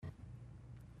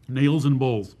Nails and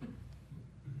bulls.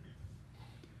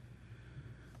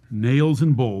 Nails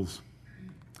and bulls.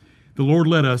 The Lord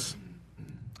led us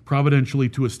providentially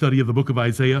to a study of the book of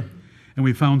Isaiah, and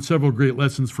we found several great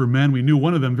lessons for men. We knew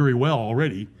one of them very well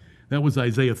already. That was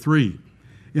Isaiah 3.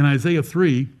 In Isaiah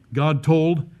 3,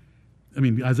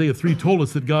 Isaiah 3 told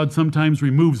us that God sometimes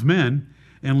removes men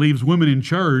and leaves women in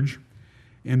charge,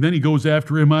 and then he goes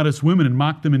after immodest women and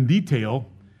mocked them in detail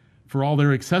for all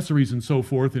their accessories and so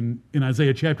forth in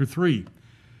Isaiah chapter 3.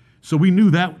 So we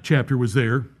knew that chapter was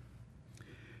there.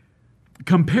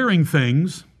 Comparing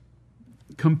things.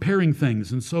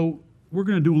 And so we're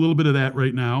going to do a little bit of that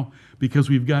right now because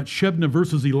we've got Shebna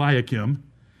versus Eliakim.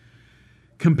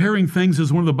 Comparing things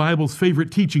is one of the Bible's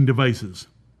favorite teaching devices.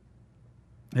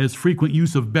 It has frequent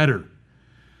use of better.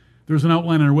 There's an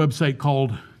outline on our website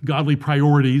called Godly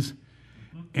Priorities,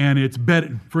 and it's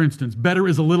better. For instance, better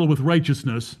is a little with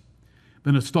righteousness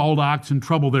than a stalled ox in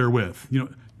trouble therewith.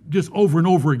 Just over and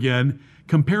over again,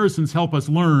 comparisons help us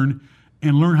learn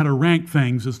how to rank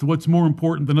things as to what's more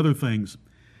important than other things.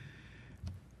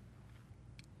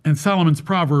 And Solomon's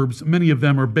Proverbs, many of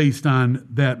them are based on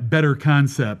that better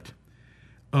concept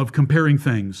of comparing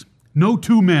things. No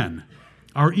two men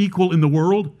are equal in the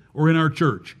world or in our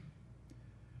church.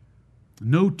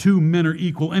 No two men are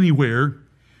equal anywhere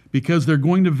because they're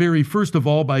going to vary, first of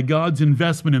all, by God's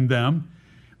investment in them.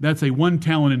 That's a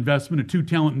 1-talent investment, a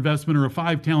 2-talent investment, or a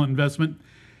 5-talent investment.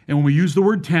 And when we use the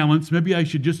word talents, maybe I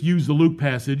should just use the Luke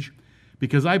passage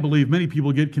because I believe many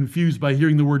people get confused by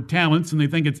hearing the word talents and they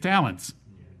think it's talents.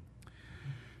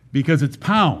 Because it's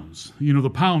pounds. The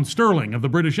pound sterling of the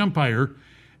British Empire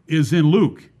is in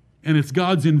Luke, and it's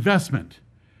God's investment.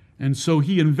 And so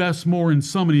he invests more in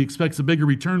some and he expects a bigger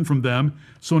return from them.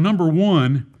 So number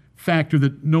one factor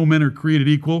that no men are created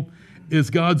equal is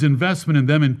God's investment in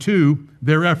them, and two,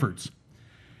 their efforts.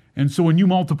 And so when you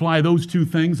multiply those two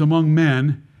things among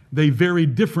men, they vary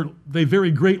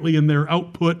greatly in their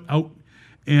output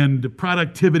and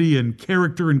productivity and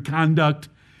character and conduct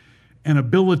and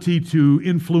ability to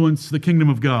influence the kingdom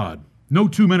of God. No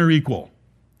two men are equal.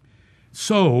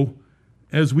 So,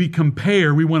 as we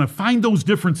compare, we want to find those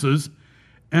differences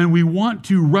and we want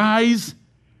to rise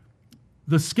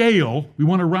the scale. We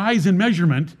want to rise in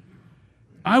measurement.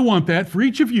 I want that for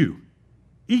each of you.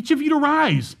 Each of you to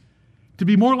rise, to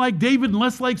be more like David and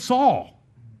less like Saul.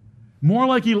 More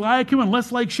like Eliakim and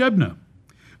less like Shebna.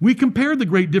 We compared the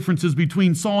great differences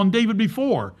between Saul and David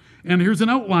before, and here's an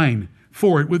outline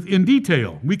for it in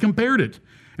detail. We compared it,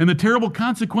 and the terrible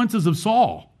consequences of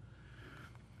Saul.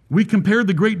 We compared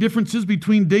the great differences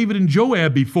between David and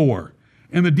Joab before,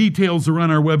 and the details are on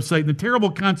our website, and the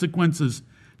terrible consequences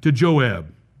to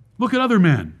Joab. Look at other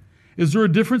men. Is there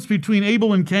a difference between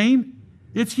Abel and Cain?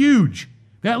 It's huge.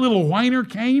 That little whiner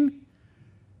Cain,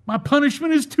 my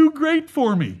punishment is too great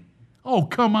for me. Oh,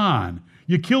 come on.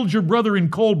 You killed your brother in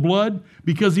cold blood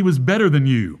because he was better than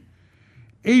you.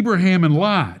 Abraham and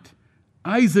Lot,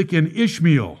 Isaac and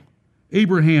Ishmael,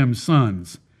 Abraham's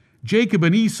sons, Jacob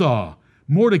and Esau,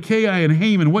 Mordecai and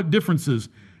Haman, what differences?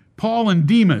 Paul and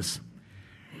Demas.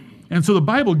 And so the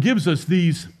Bible gives us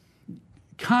these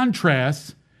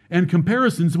contrasts and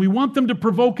comparisons, and we want them to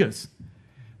provoke us.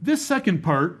 This second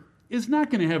part is not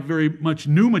going to have very much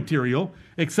new material,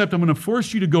 except I'm going to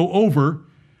force you to go over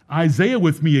Isaiah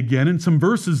with me again and some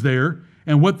verses there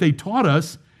and what they taught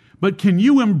us. But can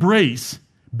you embrace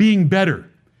being better?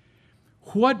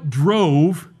 What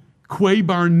drove Quay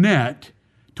Barnett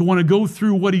to want to go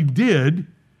through what he did?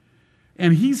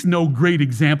 And he's no great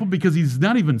example because he's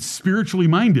not even spiritually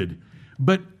minded.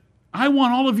 But I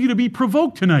want all of you to be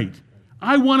provoked tonight.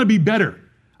 I want to be better.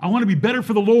 I want to be better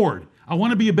for the Lord. I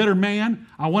want to be a better man.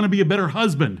 I want to be a better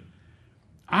husband.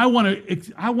 I want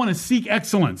to seek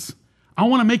excellence. I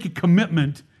want to make a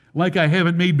commitment like I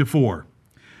haven't made before.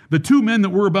 The two men that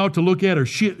we're about to look at are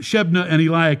Shebna and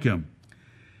Eliakim.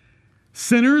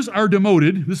 Sinners are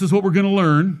demoted. This is what we're going to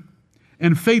learn.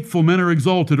 And faithful men are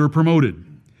exalted or promoted.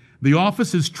 The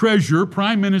office is treasurer,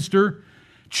 prime minister,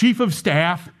 chief of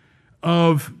staff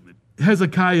of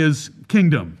Hezekiah's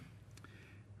kingdom.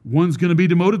 One's going to be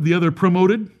demoted, the other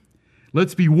promoted.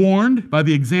 Let's be warned by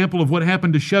the example of what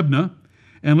happened to Shebna,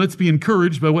 and let's be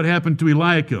encouraged by what happened to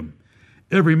Eliakim.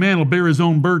 Every man will bear his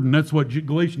own burden. That's what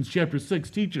Galatians chapter 6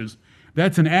 teaches.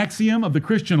 That's an axiom of the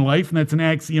Christian life, and that's an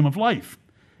axiom of life.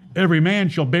 Every man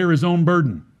shall bear his own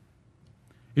burden.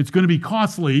 It's going to be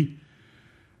costly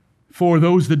for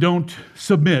those that don't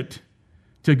submit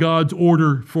to God's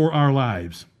order for our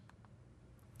lives.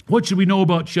 What should we know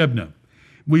about Shebna?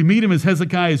 We meet him as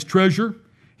Hezekiah's treasurer.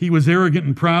 He was arrogant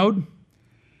and proud.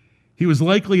 He was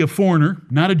likely a foreigner,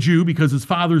 not a Jew, because his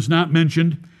father's not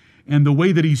mentioned and the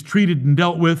way that he's treated and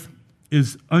dealt with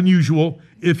is unusual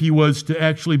if he was to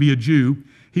actually be a Jew.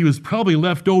 He was probably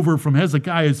left over from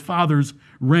Hezekiah's father's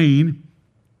reign.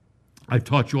 I've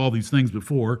taught you all these things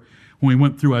before when we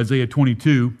went through Isaiah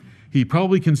 22. He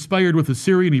probably conspired with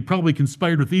Assyria, and he probably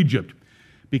conspired with Egypt,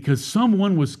 because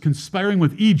someone was conspiring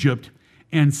with Egypt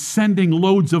and sending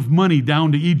loads of money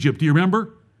down to Egypt. Do you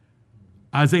remember?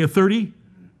 Isaiah 30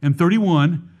 and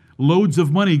 31, loads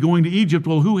of money going to Egypt.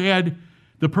 Well, who had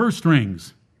the purse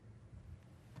strings?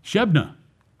 Shebna.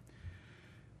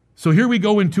 So here we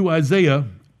go into Isaiah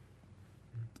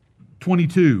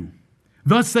 22.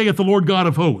 Thus saith the Lord God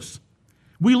of hosts.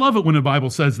 We love it when the Bible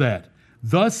says that.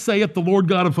 Thus saith the Lord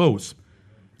God of hosts.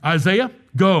 Isaiah,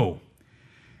 go.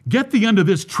 Get thee unto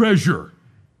this treasure,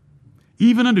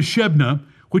 even unto Shebna,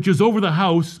 which is over the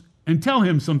house, and tell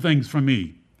him some things from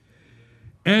me.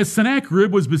 As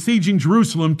Sennacherib was besieging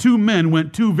Jerusalem, two men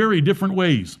went two very different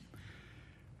ways.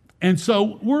 And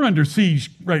so we're under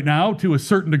siege right now to a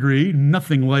certain degree,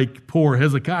 nothing like poor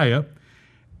Hezekiah.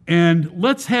 And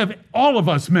let's have all of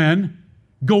us men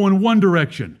go in one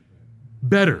direction.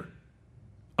 Better,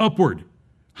 upward,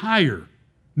 higher,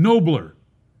 nobler.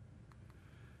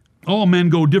 All men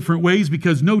go different ways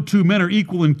because no two men are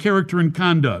equal in character and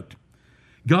conduct.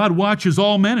 God watches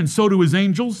all men, and so do his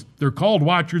angels. They're called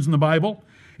watchers in the Bible.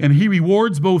 And he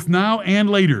rewards both now and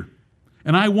later.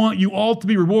 And I want you all to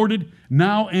be rewarded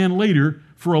now and later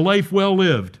for a life well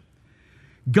lived.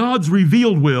 God's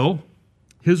revealed will,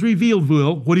 his revealed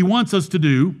will, what he wants us to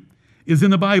do, is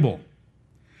in the Bible.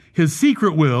 His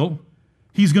secret will,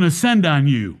 he's going to send on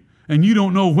you. And you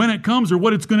don't know when it comes or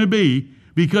what it's going to be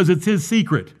because it's his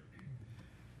secret.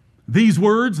 These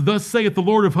words, thus saith the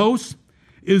Lord of hosts,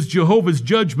 is Jehovah's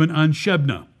judgment on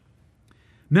Shebna.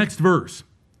 Next verse.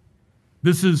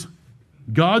 This is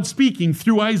God speaking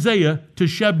through Isaiah to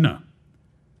Shebna.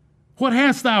 What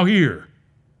hast thou here?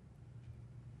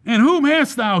 And whom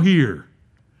hast thou here?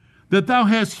 That thou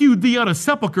hast hewed thee out a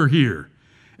sepulchre here,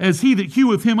 as he that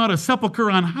heweth him out a sepulchre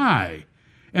on high,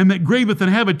 and that graveth an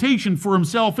habitation for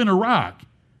himself in a rock.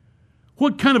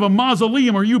 What kind of a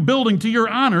mausoleum are you building to your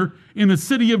honor in the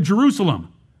city of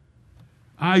Jerusalem?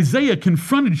 Isaiah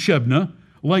confronted Shebna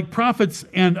like prophets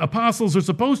and apostles are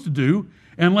supposed to do,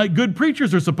 and like good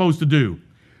preachers are supposed to do.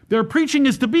 Their preaching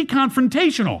is to be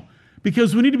confrontational,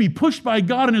 because we need to be pushed by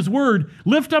God and his word.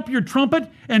 Lift up your trumpet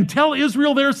and tell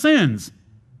Israel their sins.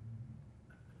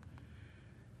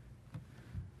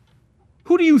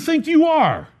 Who do you think you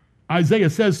are? Isaiah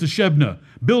says to Shebna,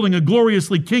 building a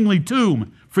gloriously kingly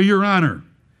tomb for your honor.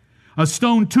 A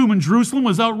stone tomb in Jerusalem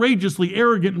was outrageously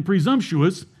arrogant and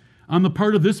presumptuous on the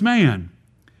part of this man.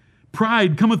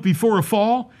 Pride cometh before a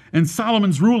fall, and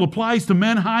Solomon's rule applies to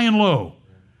men high and low.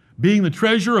 Being the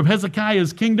treasurer of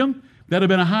Hezekiah's kingdom, that had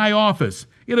been a high office.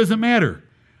 It doesn't matter.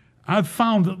 I've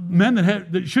found men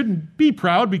that shouldn't be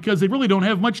proud because they really don't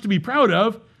have much to be proud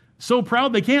of. So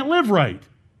proud they can't live right.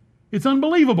 It's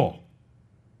unbelievable.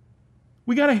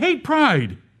 We got to hate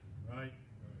pride. Right.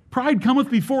 Pride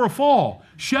cometh before a fall.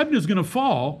 Shebna's going to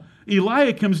fall.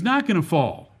 Eliakim's not going to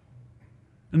fall.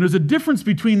 And there's a difference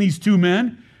between these two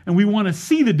men, and we want to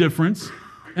see the difference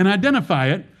and identify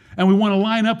it, and we want to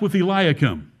line up with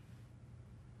Eliakim.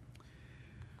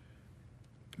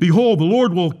 Behold, the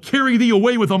Lord will carry thee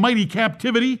away with a mighty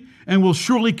captivity and will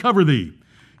surely cover thee.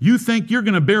 You think you're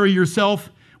going to bury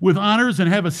yourself with honors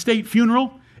and have a state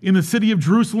funeral in the city of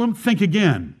Jerusalem? Think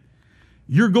again.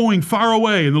 You're going far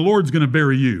away and the Lord's going to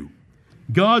bury you.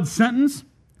 God's sentence?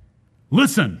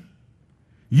 Listen,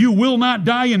 you will not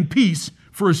die in peace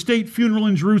for a state funeral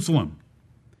in Jerusalem.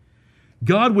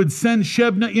 God would send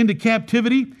Shebna into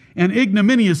captivity and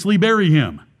ignominiously bury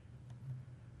him.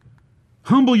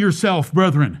 Humble yourself,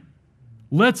 brethren.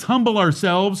 Let's humble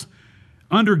ourselves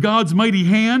under God's mighty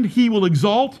hand. He will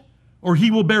exalt or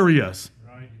he will bury us.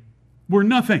 Right. We're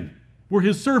nothing. We're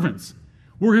his servants.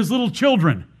 We're his little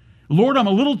children. Lord, I'm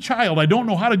a little child. I don't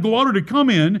know how to go out or to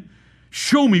come in.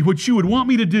 Show me what you would want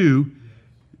me to do.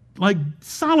 Like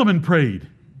Solomon prayed.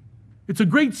 It's a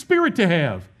great spirit to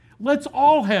have. Let's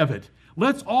all have it.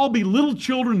 Let's all be little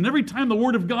children, and every time the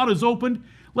Word of God is opened,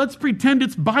 let's pretend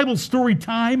it's Bible story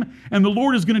time, and the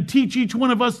Lord is going to teach each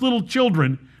one of us little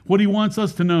children what he wants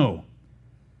us to know.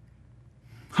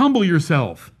 Humble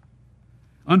yourself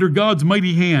under God's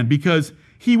mighty hand, because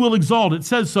he will exalt. It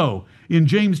says so in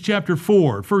James chapter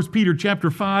 4, 1 Peter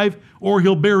chapter 5, or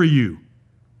he'll bury you.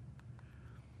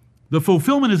 The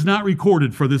fulfillment is not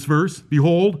recorded for this verse.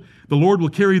 Behold, the Lord will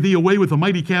carry thee away with a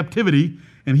mighty captivity,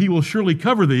 and he will surely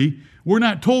cover thee. We're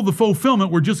not told the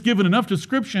fulfillment. We're just given enough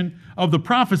description of the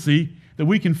prophecy that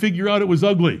we can figure out it was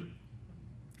ugly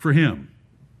for him.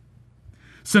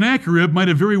 Sennacherib might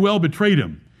have very well betrayed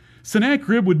him.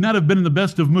 Sennacherib would not have been in the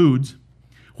best of moods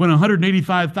when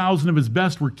 185,000 of his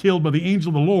best were killed by the angel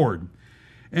of the Lord.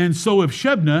 And so if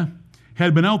Shebna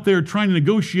had been out there trying to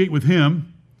negotiate with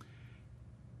him,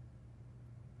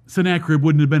 Sennacherib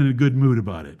wouldn't have been in a good mood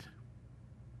about it.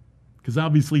 Because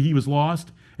obviously he was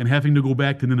lost and having to go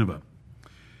back to Nineveh.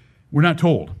 We're not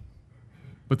told.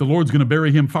 But the Lord's going to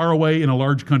bury him far away in a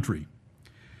large country.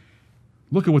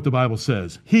 Look at what the Bible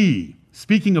says. He,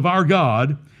 speaking of our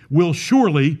God, will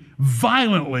surely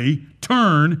violently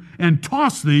turn and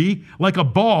toss thee like a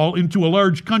ball into a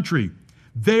large country.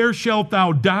 There shalt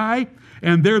thou die,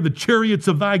 and there the chariots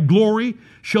of thy glory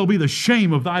shall be the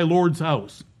shame of thy Lord's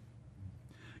house.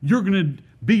 You're going to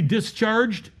be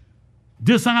discharged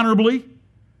dishonorably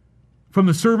from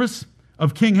the service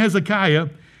of King Hezekiah,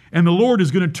 and the Lord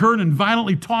is going to turn and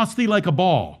violently toss thee like a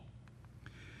ball.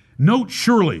 Note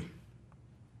surely,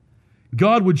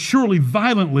 God would surely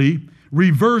violently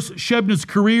reverse Shebna's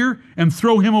career and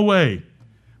throw him away.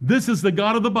 This is the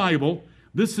God of the Bible.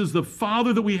 This is the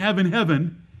Father that we have in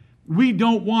heaven. We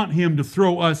don't want him to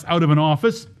throw us out of an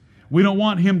office. We don't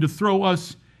want him to throw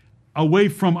us away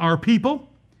from our people.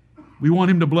 We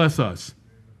want him to bless us.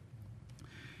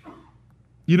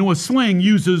 You know, a sling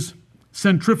uses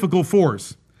centrifugal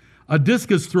force. A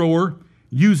discus thrower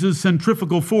uses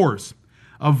centrifugal force.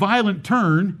 A violent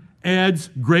turn adds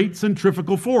great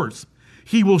centrifugal force.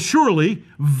 He will surely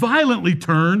violently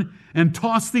turn and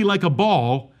toss thee like a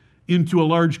ball into a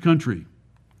large country.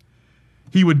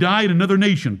 He would die in another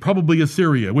nation, probably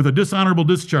Assyria, with a dishonorable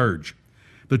discharge.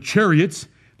 The chariots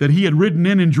that he had ridden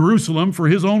in Jerusalem for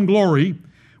his own glory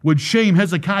would shame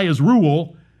Hezekiah's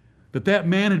rule that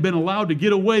man had been allowed to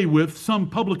get away with some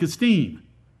public esteem.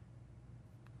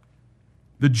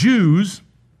 The Jews,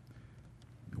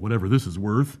 whatever this is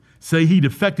worth, say he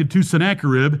defected to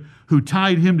Sennacherib, who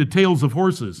tied him to tails of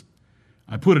horses.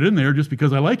 I put it in there just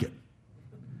because I like it.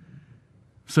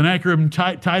 Sennacherib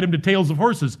tied him to tails of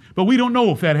horses, but we don't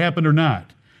know if that happened or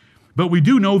not. But we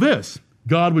do know this: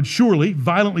 God would surely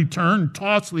violently turn,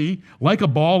 toss thee like a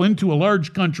ball into a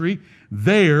large country.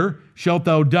 There shalt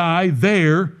thou die.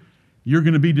 There you're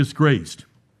going to be disgraced.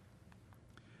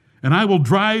 And I will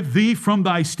drive thee from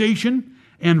thy station,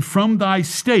 and from thy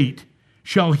state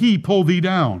shall he pull thee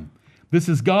down. This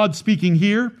is God speaking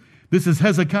here. This is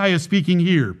Hezekiah speaking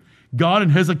here. God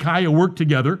and Hezekiah work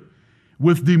together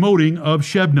with demoting of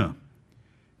Shebna.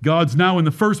 God's now in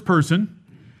the first person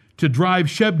to drive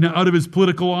Shebna out of his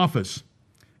political office.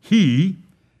 He,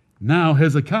 now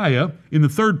Hezekiah, in the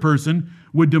third person,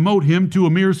 would demote him to a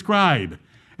mere scribe.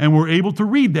 And we're able to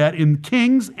read that in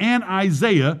Kings and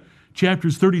Isaiah,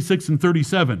 chapters 36 and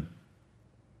 37.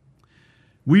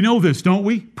 We know this, don't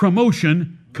we?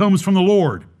 Promotion comes from the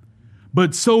Lord,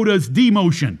 but so does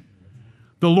demotion.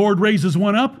 The Lord raises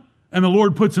one up, and the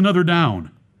Lord puts another down.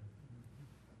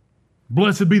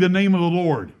 Blessed be the name of the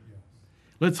Lord.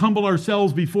 Let's humble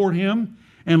ourselves before him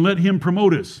and let him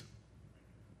promote us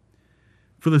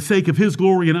for the sake of his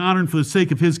glory and honor and for the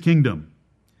sake of his kingdom.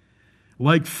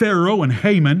 Like Pharaoh and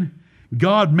Haman,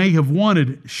 God may have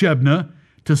wanted Shebna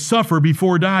to suffer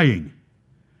before dying.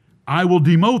 I will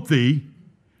demote thee,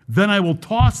 then I will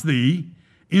toss thee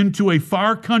into a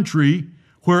far country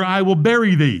where I will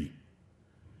bury thee.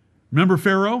 Remember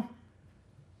Pharaoh?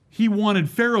 He wanted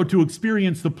Pharaoh to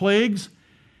experience the plagues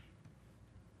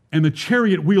and the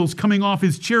chariot wheels coming off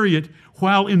his chariot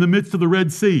while in the midst of the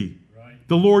Red Sea. Right.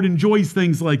 The Lord enjoys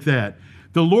things like that.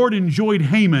 The Lord enjoyed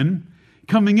Haman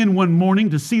coming in one morning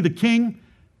to see the king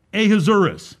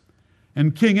Ahasuerus.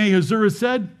 And King Ahasuerus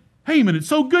said, Haman, it's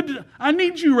so good, I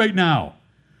need you right now.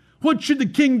 What should the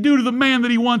king do to the man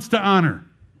that he wants to honor?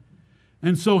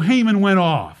 And so Haman went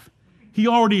off. He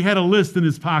already had a list in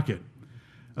his pocket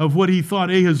of what he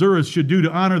thought Ahasuerus should do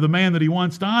to honor the man that he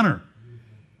wants to honor.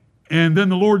 And then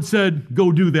the Lord said,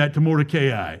 go do that to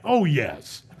Mordecai. Oh,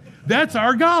 yes. That's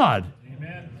our God.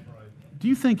 Amen. Do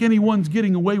you think anyone's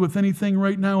getting away with anything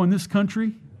right now in this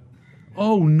country?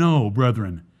 Oh, no,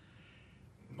 brethren.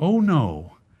 Oh,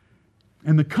 no.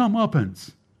 And the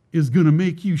comeuppance is going to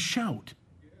make you shout.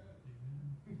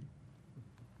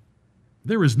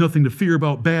 There is nothing to fear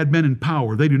about bad men in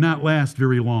power. They do not last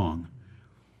very long.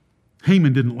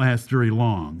 Haman didn't last very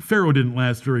long. Pharaoh didn't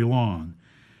last very long.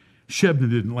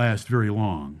 Shebna didn't last very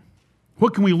long.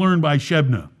 What can we learn by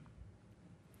Shebna?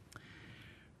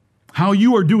 How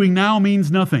you are doing now means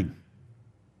nothing.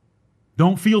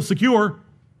 Don't feel secure.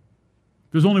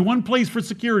 There's only one place for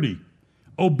security: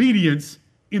 obedience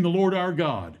in the Lord our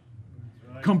God.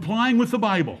 Right. Complying with the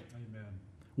Bible. Amen.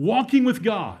 Walking with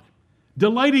God.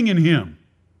 Delighting in him.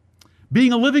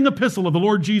 Being a living epistle of the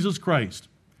Lord Jesus Christ.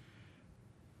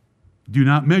 Do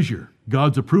not measure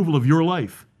God's approval of your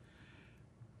life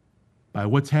by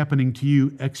what's happening to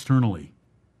you externally.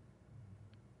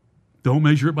 Don't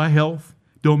measure it by health.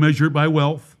 Don't measure it by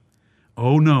wealth.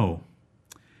 Oh no,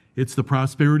 it's the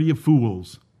prosperity of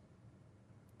fools.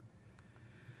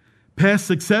 Past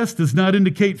success does not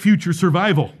indicate future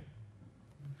survival.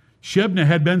 Shebna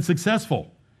had been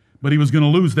successful, but he was going to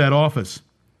lose that office.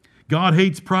 God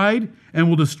hates pride and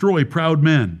will destroy proud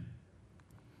men.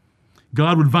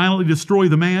 God would violently destroy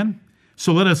the man,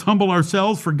 so let us humble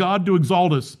ourselves for God to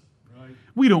exalt us. Right.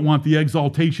 We don't want the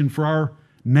exaltation for our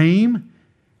name.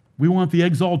 We want the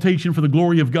exaltation for the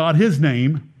glory of God, His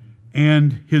name,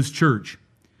 and His church.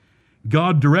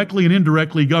 God directly and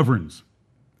indirectly governs.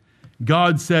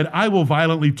 God said, I will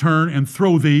violently turn and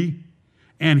throw thee,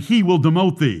 and He will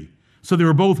demote thee. So they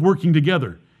were both working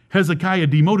together. Hezekiah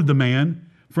demoted the man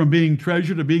from being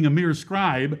treasurer to being a mere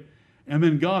scribe, and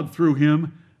then God threw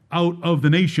him out of the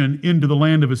nation into the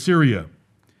land of Assyria.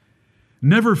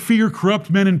 Never fear corrupt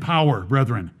men in power,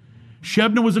 brethren.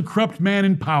 Shebna was a corrupt man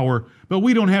in power, but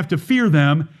we don't have to fear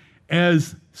them,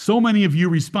 as so many of you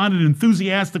responded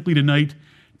enthusiastically tonight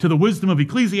to the wisdom of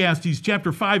Ecclesiastes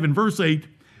chapter 5 and verse 8,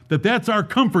 that's our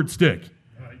comfort stick.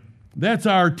 Right. That's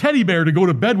our teddy bear to go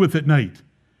to bed with at night,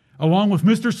 along with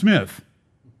Mr. Smith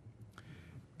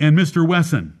and Mr.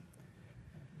 Wesson.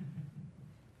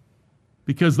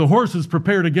 Because the horse is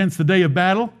prepared against the day of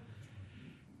battle,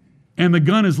 and the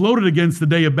gun is loaded against the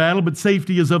day of battle, but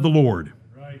safety is of the Lord.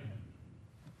 Right.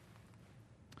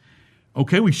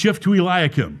 Okay, we shift to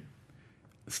Eliakim.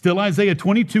 Still Isaiah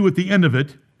 22 at the end of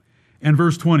it, and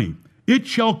verse 20. It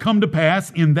shall come to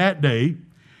pass in that day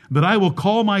that I will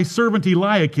call my servant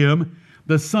Eliakim,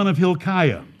 the son of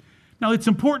Hilkiah. Now, it's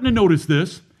important to notice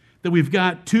this, that we've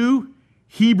got two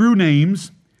Hebrew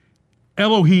names,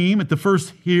 Elohim at the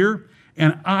first here,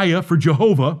 and Ayah for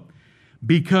Jehovah,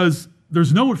 because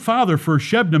there's no father for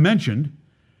Shebna mentioned,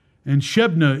 and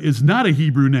Shebna is not a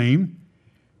Hebrew name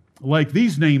like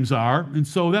these names are, and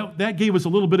so that gave us a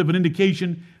little bit of an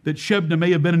indication that Shebna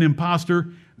may have been an impostor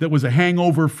that was a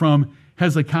hangover from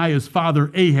Hezekiah's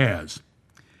father Ahaz.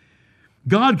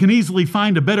 God can easily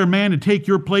find a better man to take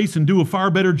your place and do a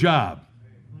far better job.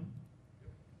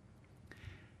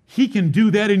 He can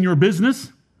do that in your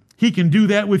business. He can do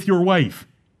that with your wife.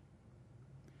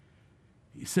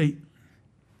 You say,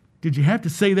 did you have to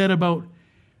say that about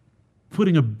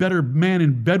putting a better man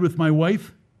in bed with my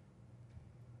wife?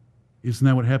 Isn't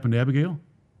that what happened to Abigail?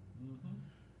 Mm-hmm.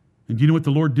 And do you know what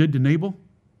the Lord did to Nabal?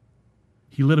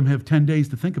 He let him have 10 days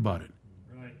to think about it.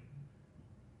 Right.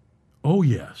 Oh,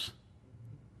 yes.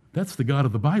 That's the God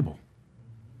of the Bible.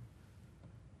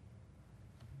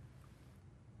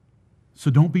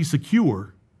 So don't be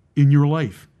secure in your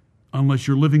life unless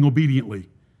you're living obediently.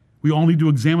 We all need to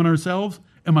examine ourselves.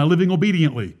 Am I living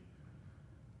obediently?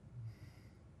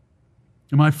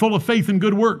 Am I full of faith and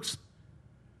good works?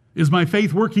 Is my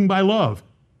faith working by love?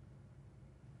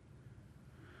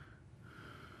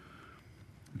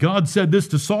 God said this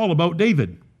to Saul about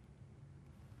David.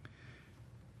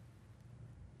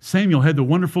 Samuel had the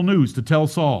wonderful news to tell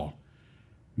Saul.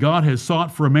 God has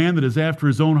sought for a man that is after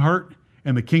his own heart,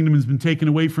 and the kingdom has been taken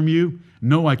away from you.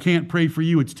 No, I can't pray for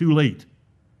you. It's too late.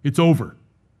 It's over.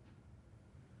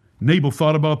 Nabal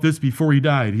thought about this before he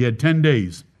died. He had 10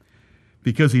 days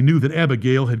because he knew that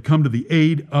Abigail had come to the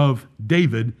aid of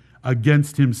David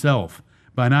against himself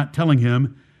by not telling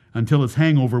him until his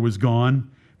hangover was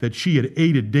gone that she had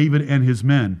aided David and his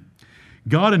men.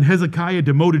 God and Hezekiah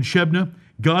demoted Shebna.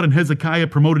 God and Hezekiah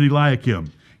promoted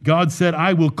Eliakim. God said,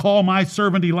 I will call my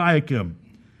servant Eliakim.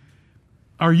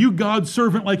 Are you God's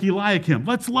servant like Eliakim?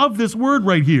 Let's love this word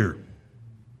right here.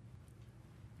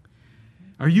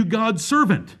 Are you God's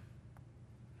servant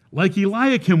like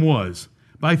Eliakim was,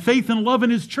 by faith and love in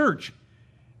his church?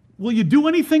 Will you do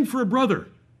anything for a brother?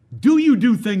 Do you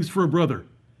do things for a brother?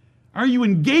 Are you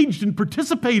engaged in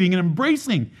participating and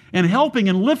embracing and helping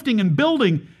and lifting and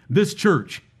building this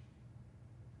church?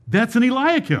 That's an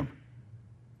Eliakim.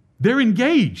 They're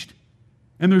engaged,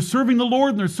 and they're serving the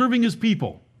Lord, and they're serving his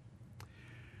people.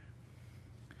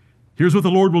 Here's what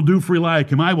the Lord will do for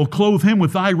Eliakim. I will clothe him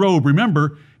with thy robe.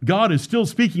 Remember, God is still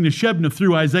speaking to Shebna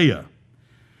through Isaiah.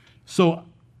 So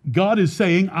God is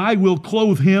saying, I will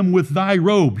clothe him with thy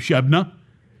robe, Shebna.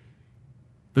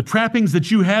 The trappings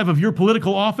that you have of your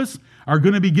political office are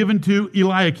going to be given to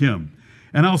Eliakim.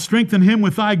 And I'll strengthen him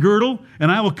with thy girdle,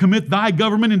 and I will commit thy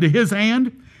government into his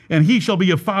hand, and he shall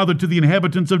be a father to the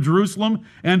inhabitants of Jerusalem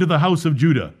and to the house of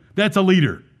Judah. That's a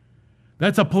leader.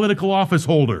 That's a political office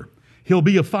holder. He'll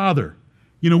be a father.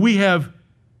 You know, we have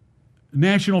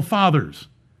national fathers.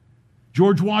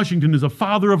 George Washington is a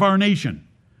father of our nation.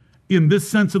 in this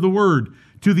sense of the word,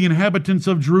 to the inhabitants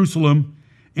of Jerusalem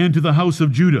and to the house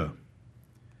of Judah.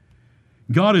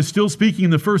 God is still speaking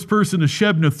in the first person to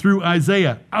Shebna through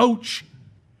Isaiah. Ouch!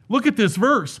 Look at this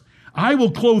verse. I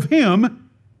will clothe him,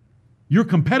 your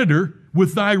competitor,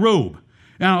 with thy robe,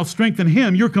 and I'll strengthen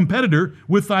him, your competitor,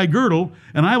 with thy girdle,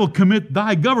 and I will commit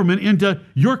thy government into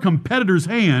your competitor's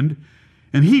hand,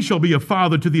 and he shall be a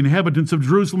father to the inhabitants of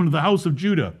Jerusalem and to the house of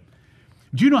Judah.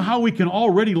 Do you know how we can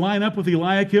already line up with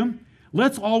Eliakim?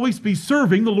 Let's always be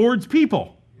serving the Lord's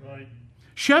people. Right.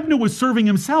 Shebna was serving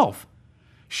himself.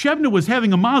 Shebna was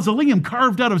having a mausoleum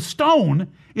carved out of stone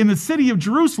in the city of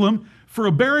Jerusalem for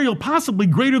a burial possibly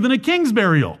greater than a king's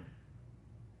burial.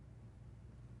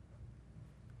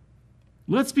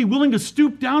 Let's be willing to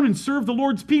stoop down and serve the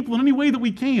Lord's people in any way that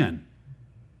we can.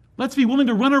 Let's be willing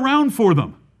to run around for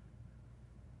them.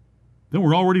 Then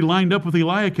we're already lined up with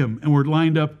Eliakim, and we're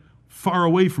lined up far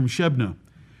away from Shebna.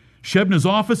 Shebna's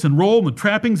office and role and the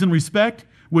trappings and respect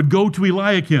would go to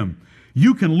Eliakim.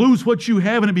 You can lose what you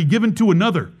have and it be given to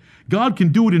another. God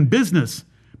can do it in business.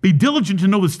 Be diligent to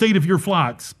know the state of your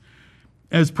flocks.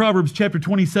 As Proverbs chapter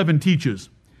 27 teaches,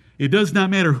 it does not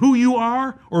matter who you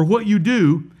are or what you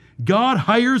do. God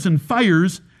hires and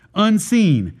fires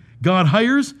unseen. God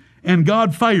hires and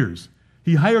God fires.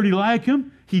 He hired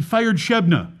Eliakim. He fired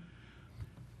Shebna.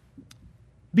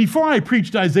 Before I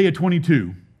preached Isaiah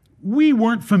 22, we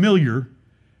weren't familiar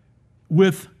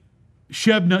with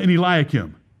Shebna and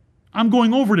Eliakim. I'm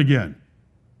going over it again.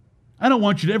 I don't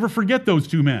want you to ever forget those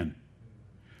two men.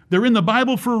 They're in the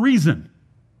Bible for a reason.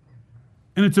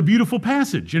 And it's a beautiful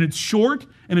passage, and it's short,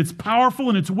 and it's powerful,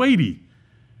 and it's weighty.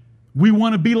 We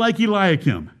want to be like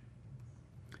Eliakim.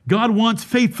 God wants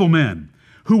faithful men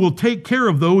who will take care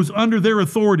of those under their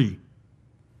authority.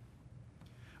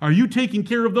 Are you taking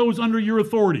care of those under your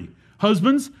authority?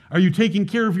 Husbands, are you taking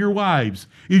care of your wives?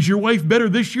 Is your wife better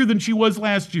this year than she was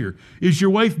last year? Is your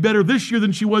wife better this year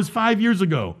than she was 5 years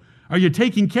ago? Are you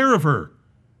taking care of her?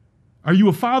 Are you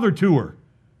a father to her?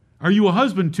 Are you a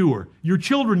husband to her? Your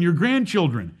children, your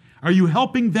grandchildren, are you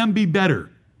helping them be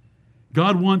better?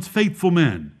 God wants faithful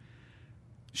men.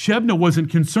 Shebna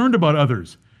wasn't concerned about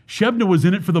others. Shebna was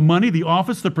in it for the money, the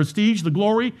office, the prestige, the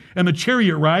glory, and the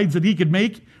chariot rides that he could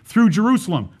make through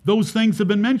Jerusalem. Those things have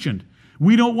been mentioned.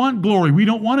 We don't want glory. We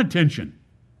don't want attention.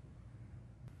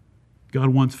 God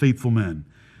wants faithful men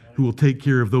who will take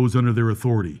care of those under their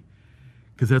authority,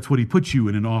 because that's what he puts you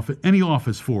in an office, any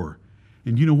office for.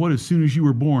 And you know what? As soon as you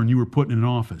were born, you were put in an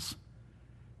office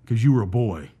because you were a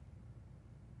boy.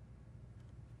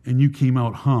 And you came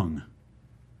out hung.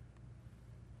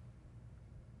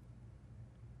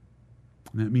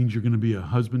 And that means you're going to be a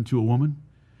husband to a woman.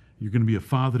 You're going to be a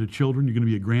father to children. You're going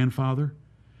to be a grandfather.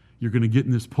 You're going to get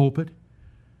in this pulpit.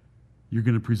 You're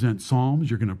going to present psalms.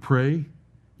 You're going to pray.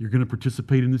 You're going to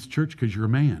participate in this church because you're a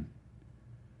man.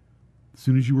 As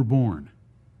soon as you were born,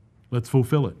 let's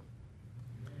fulfill it.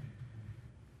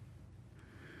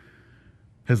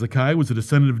 Hezekiah was a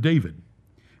descendant of David.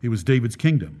 It was David's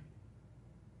kingdom.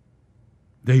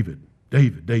 David,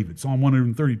 Psalm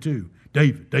 132.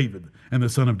 David, and the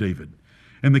son of David.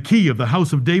 And the key of the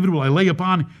house of David will I lay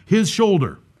upon his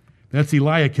shoulder. That's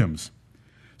Eliakim's.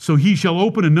 So he shall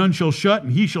open and none shall shut,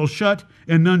 and he shall shut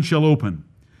and none shall open.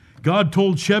 God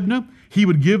told Shebna he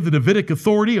would give the Davidic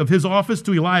authority of his office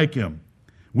to Eliakim.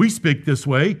 We speak this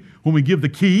way when we give the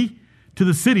key to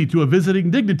the city to a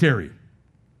visiting dignitary.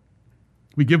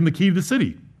 We give him the key to the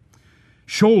city.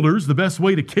 Shoulders, the best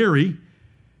way to carry,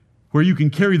 where you can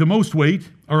carry the most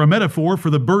weight, are a metaphor for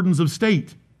the burdens of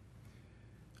state.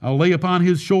 I'll lay upon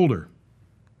his shoulder.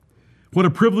 What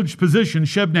a privileged position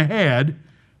Shebna had,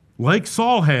 like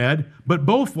Saul had, but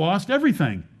both lost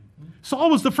everything.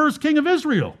 Saul was the first king of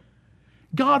Israel.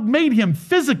 God made him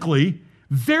physically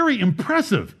very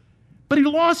impressive, but he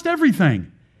lost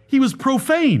everything. He was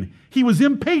profane. He was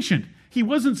impatient. He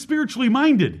wasn't spiritually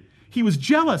minded. He was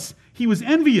jealous. He was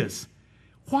envious.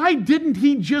 Why didn't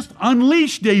he just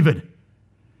unleash David?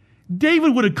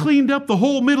 David would have cleaned up the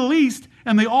whole Middle East,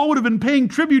 and they all would have been paying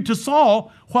tribute to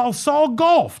Saul while Saul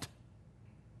golfed.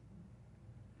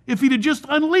 If he'd have just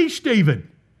unleashed David.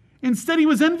 Instead, he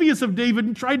was envious of David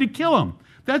and tried to kill him.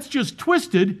 That's just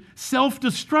twisted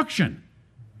self-destruction.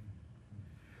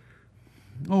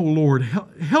 Oh, Lord,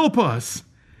 help us.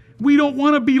 We don't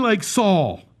want to be like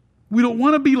Saul. We don't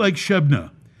want to be like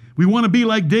Shebna. We want to be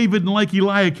like David and like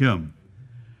Eliakim.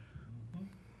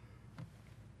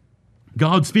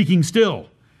 God speaking still.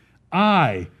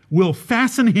 I will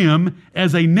fasten him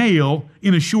as a nail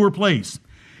in a sure place,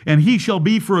 and he shall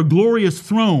be for a glorious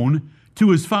throne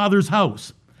to his father's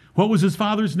house. What was his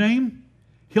father's name?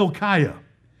 Hilkiah.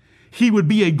 He would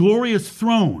be a glorious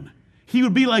throne. he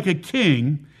would be like a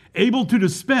king, able to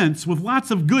dispense with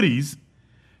lots of goodies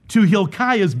to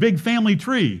Hilkiah's big family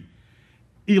tree.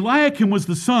 Eliakim was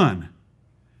the son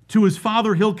to his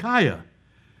father Hilkiah,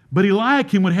 but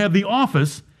Eliakim would have the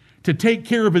office to take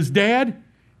care of his dad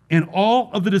and all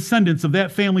of the descendants of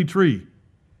that family tree.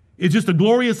 It's just a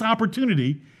glorious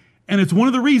opportunity, and it's one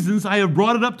of the reasons I have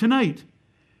brought it up tonight.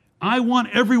 I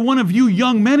want every one of you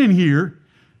young men in here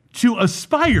to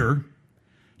aspire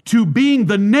to being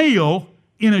the nail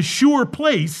in a sure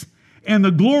place and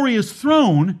the glorious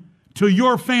throne to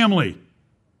your family.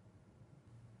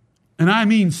 And I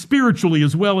mean spiritually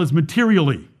as well as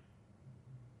materially.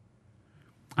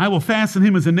 I will fasten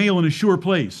him as a nail in a sure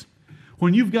place.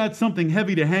 When you've got something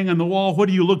heavy to hang on the wall, what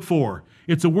do you look for?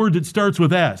 It's a word that starts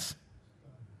with S.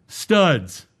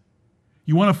 Studs.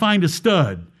 You want to find a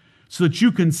stud so that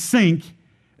you can sink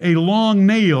a long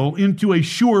nail into a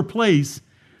sure place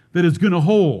that is going to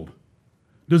hold.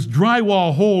 Does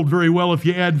drywall hold very well if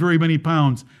you add very many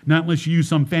pounds? Not unless you use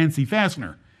some fancy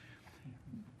fastener.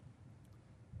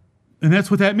 And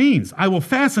that's what that means. I will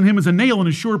fasten him as a nail in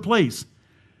a sure place.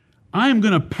 I am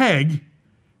going to peg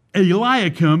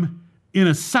Eliakim in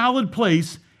a solid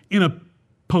place, in a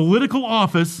political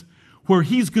office where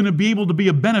he's going to be able to be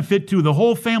a benefit to the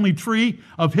whole family tree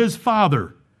of his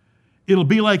father. It'll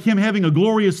be like him having a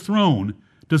glorious throne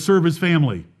to serve his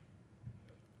family.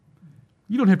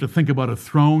 You don't have to think about a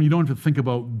throne. You don't have to think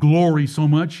about glory so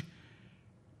much.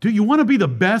 Do you want to be the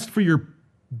best for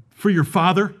your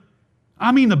father?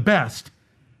 I mean the best.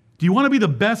 Do you want to be the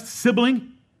best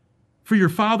sibling for your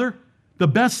father? The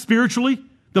best spiritually?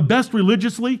 The best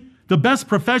religiously? The best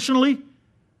professionally?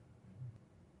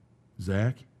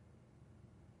 Zach,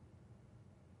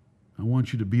 I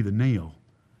want you to be the nail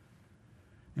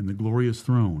in the glorious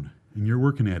throne, and you're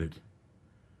working at it.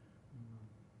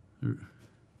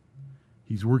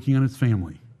 He's working on his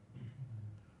family.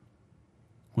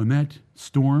 When that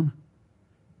storm,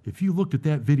 if you looked at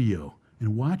that video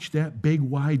and watched that big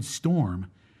wide storm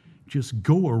just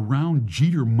go around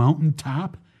Jeter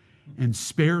Mountaintop and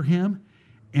spare him,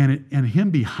 and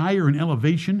him be higher in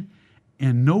elevation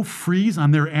and no freeze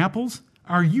on their apples,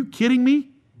 are you kidding me?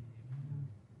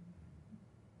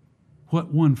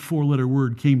 What one four-letter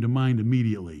word came to mind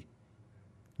immediately?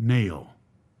 Nail.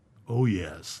 Oh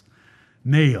yes,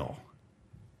 nail.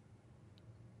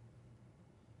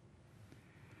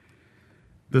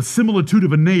 The similitude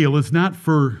of a nail is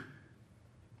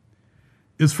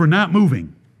for not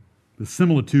moving. The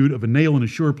similitude of a nail in a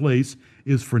sure place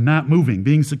is for not moving,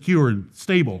 being secure and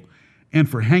stable, and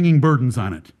for hanging burdens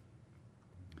on it.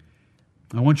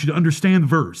 I want you to understand the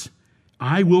verse.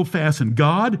 I will fasten.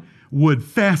 God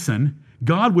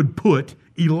would put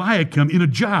Eliakim in a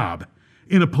job,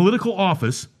 in a political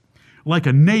office, like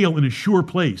a nail in a sure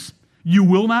place. You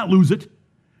will not lose it.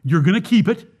 You're going to keep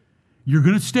it. You're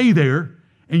going to stay there,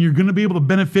 and you're going to be able to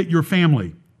benefit your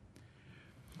family.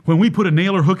 When we put a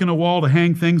nail or hook in a wall to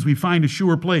hang things, we find a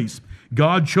sure place.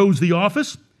 God chose the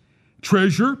office,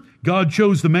 treasure. God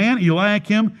chose the man,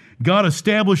 Eliakim. God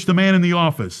established the man in the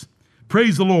office.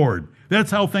 Praise the Lord. That's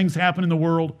how things happen in the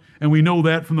world, and we know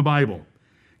that from the Bible.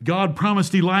 God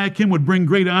promised Eliakim would bring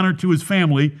great honor to his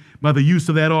family by the use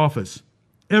of that office.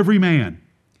 Every man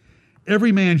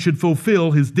should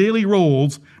fulfill his daily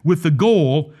roles with the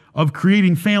goal of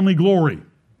creating family glory.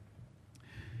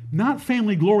 Not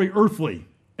family glory earthly,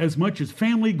 as much as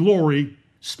family glory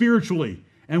spiritually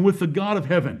and with the God of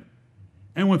heaven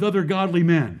and with other godly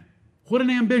men. What an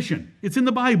ambition. It's in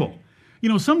the Bible. You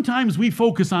know, sometimes we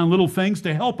focus on little things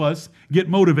to help us get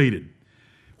motivated.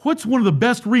 What's one of the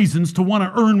best reasons to want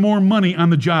to earn more money on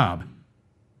the job?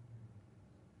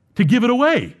 To give it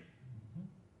away.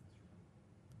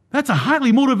 That's a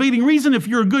highly motivating reason if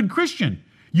you're a good Christian.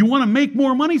 You want to make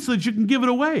more money so that you can give it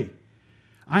away.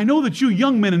 I know that you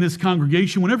young men in this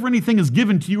congregation, whenever anything is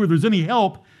given to you or there's any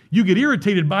help, you get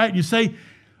irritated by it and you say,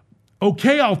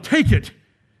 okay, I'll take it,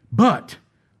 but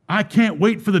I can't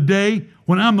wait for the day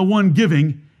when I'm the one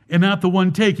giving and not the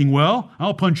one taking. Well,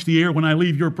 I'll punch the air when I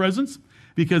leave your presence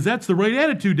because that's the right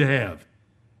attitude to have.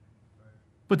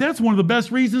 But that's one of the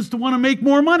best reasons to want to make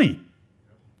more money.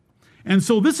 And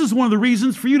so this is one of the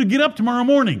reasons for you to get up tomorrow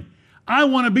morning. I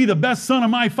want to be the best son of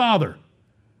my father.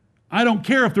 I don't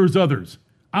care if there's others.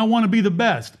 I want to be the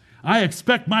best. I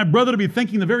expect my brother to be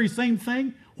thinking the very same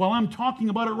thing while I'm talking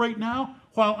about it right now,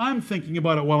 while I'm thinking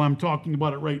about it while I'm talking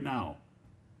about it right now.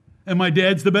 And my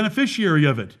dad's the beneficiary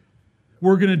of it.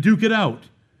 We're going to duke it out.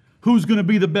 Who's going to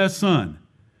be the best son?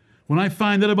 When I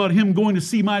find out about him going to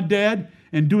see my dad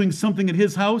and doing something at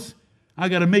his house, I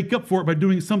got to make up for it by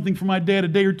doing something for my dad a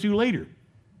day or two later.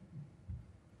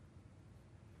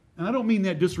 And I don't mean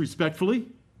that disrespectfully.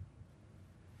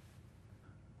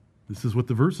 This is what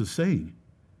the verse is saying.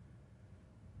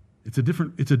 It's a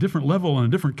different level and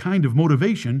a different kind of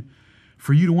motivation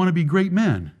for you to want to be great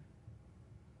men.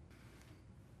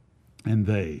 And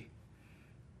they,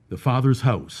 the Father's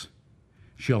house,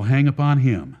 shall hang upon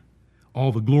him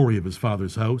all the glory of his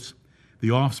Father's house,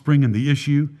 the offspring and the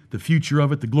issue, the future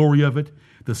of it, the glory of it,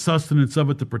 the sustenance of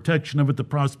it, the protection of it, the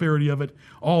prosperity of it,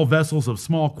 all vessels of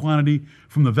small quantity,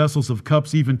 from the vessels of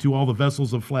cups even to all the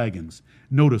vessels of flagons.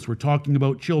 Notice we're talking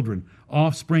about children,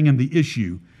 offspring and the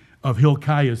issue of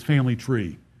Hilkiah's family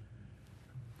tree.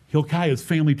 Hilkiah's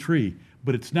family tree,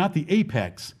 but it's not the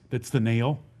apex that's the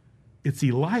nail, it's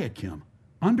Eliakim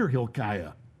under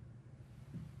Hilkiah.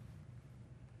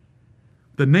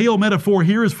 The nail metaphor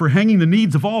here is for hanging the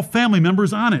needs of all family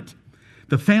members on it.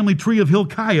 The family tree of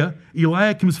Hilkiah,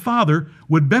 Eliakim's father,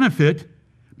 would benefit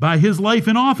by his life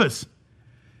in office.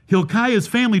 Hilkiah's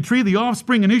family tree, the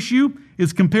offspring and issue,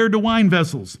 is compared to wine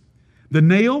vessels. The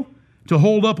nail, to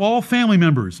hold up all family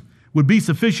members, would be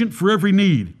sufficient for every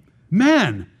need.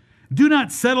 Men, do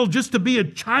not settle just to be a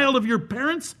child of your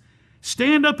parents.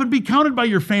 Stand up and be counted by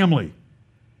your family.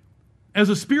 As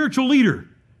a spiritual leader,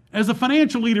 as a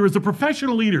financial leader, as a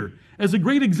professional leader, as a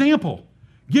great example.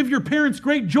 Give your parents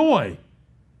great joy.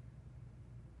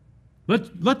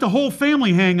 Let the whole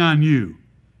family hang on you.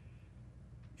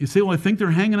 You say, well, I think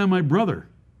they're hanging on my brother.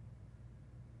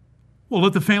 Well,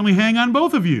 let the family hang on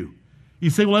both of you. You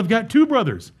say, well, I've got two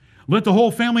brothers. Let the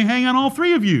whole family hang on all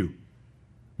three of you.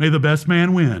 May the best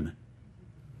man win.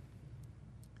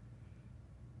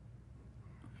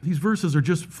 These verses are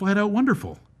just flat out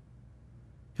wonderful.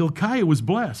 Hilkiah was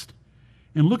blessed.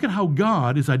 And look at how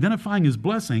God is identifying his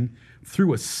blessing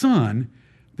through a son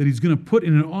that he's going to put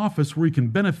in an office where he can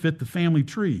benefit the family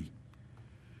tree.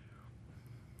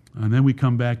 And then we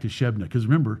come back to Shebna, because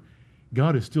remember,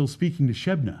 God is still speaking to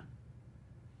Shebna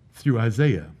through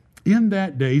Isaiah. In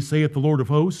that day, saith the Lord of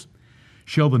hosts,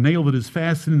 shall the nail that is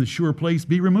fastened in the sure place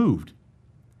be removed.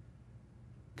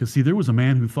 Because see, there was a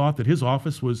man who thought that his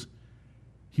office was,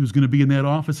 he was going to be in that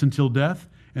office until death,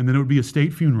 and then it would be a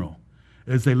state funeral,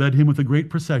 as they led him with a great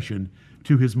procession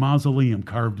to his mausoleum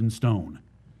carved in stone.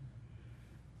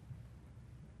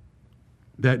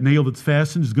 That nail that's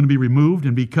fastened is going to be removed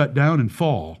and be cut down and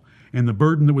fall, and the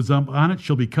burden that was up on it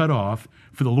shall be cut off,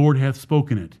 for the Lord hath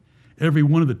spoken it. Every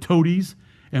one of the toadies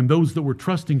and those that were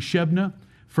trusting Shebna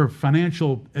for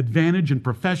financial advantage and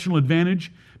professional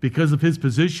advantage because of his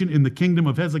position in the kingdom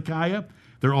of Hezekiah,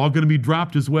 they're all going to be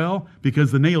dropped as well,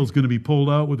 because the nail's going to be pulled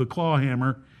out with a claw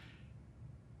hammer,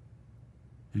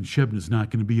 and Shebna's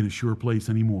not going to be in a sure place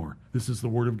anymore. This is the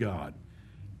word of God.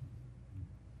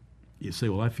 You say,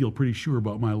 well, I feel pretty sure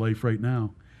about my life right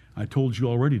now. I told you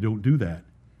already, don't do that.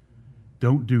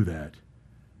 Don't do that.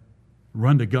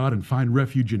 Run to God and find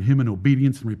refuge in him in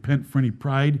obedience, and repent for any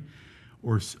pride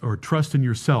or trust in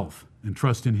yourself, and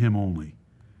trust in him only.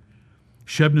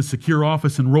 Shebna's secure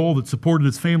office and role that supported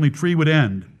his family tree would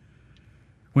end.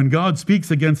 When God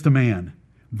speaks against a man,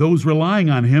 those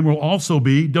relying on him will also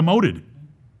be demoted.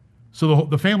 So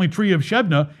the family tree of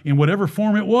Shebna, in whatever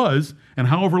form it was, and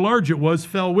however large it was,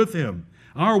 fell with him.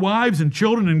 Our wives and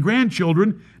children and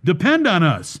grandchildren depend on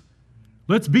us.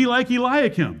 Let's be like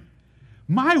Eliakim.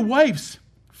 My wife's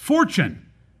fortune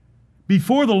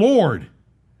before the Lord,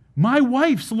 my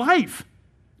wife's life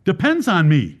depends on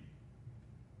me.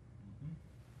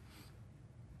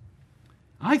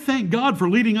 I thank God for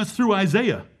leading us through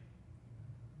Isaiah.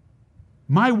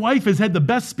 My wife has had the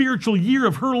best spiritual year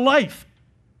of her life.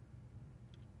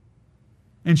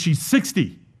 And she's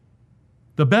 60.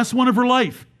 The best one of her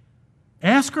life.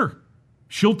 Ask her.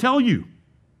 She'll tell you.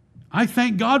 I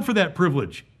thank God for that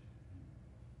privilege.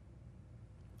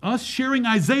 Us sharing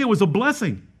Isaiah was a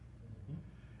blessing.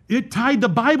 It tied the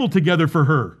Bible together for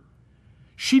her.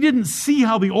 She didn't see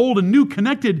how the old and new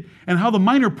connected, and how the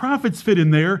minor prophets fit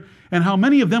in there, and how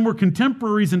many of them were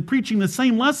contemporaries and preaching the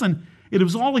same lesson. It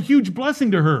was all a huge blessing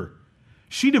to her.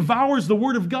 She devours the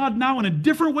Word of God now in a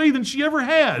different way than she ever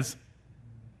has.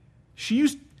 She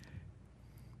used,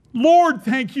 Lord,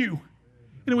 thank you.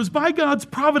 And it was by God's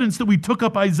providence that we took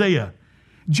up Isaiah.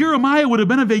 Jeremiah would have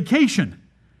been a vacation,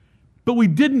 but we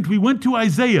didn't. We went to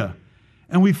Isaiah,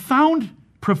 and we found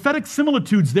prophetic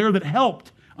similitudes there that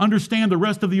helped understand the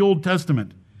rest of the Old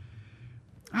Testament.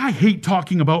 I hate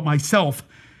talking about myself.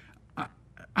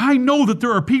 I know that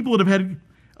there are people that have had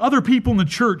other people in the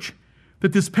church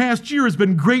that this past year has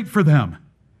been great for them.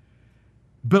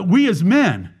 But we as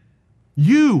men,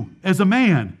 you as a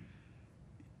man,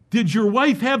 did your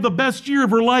wife have the best year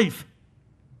of her life?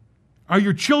 Are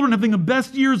your children having the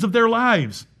best years of their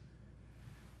lives?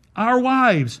 Our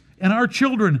wives and our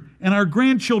children and our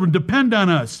grandchildren depend on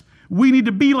us. We need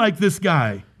to be like this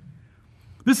guy.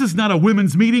 This is not a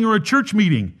women's meeting or a church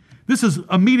meeting. This is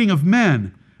a meeting of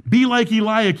men. Be like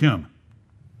Eliakim.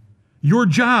 Your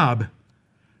job,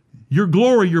 your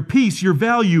glory, your peace, your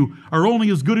value are only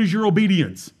as good as your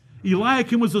obedience.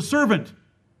 Eliakim was a servant.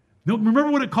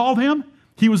 Remember what it called him?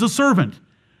 He was a servant.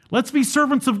 Let's be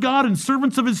servants of God and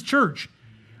servants of his church.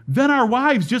 Then our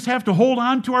wives just have to hold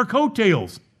on to our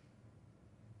coattails.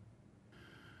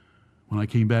 When I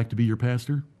came back to be your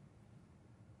pastor,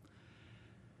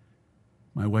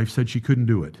 my wife said she couldn't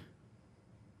do it.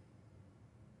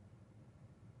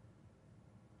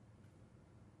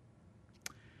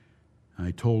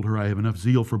 I told her I have enough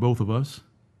zeal for both of us.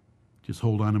 Just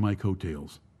hold on to my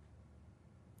coattails.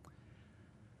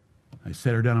 I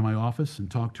sat her down in my office and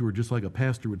talked to her just like a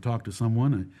pastor would talk to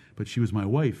someone, but she was my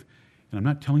wife. And I'm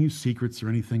not telling you secrets or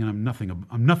anything, and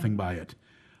I'm nothing by it.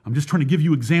 I'm just trying to give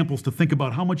you examples to think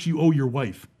about how much you owe your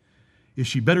wife. Is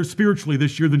she better spiritually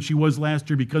this year than she was last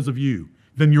year because of you?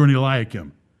 Then you're an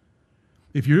Eliakim.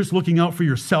 If you're just looking out for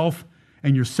yourself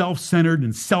and you're self-centered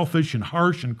and selfish and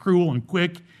harsh and cruel and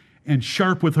quick and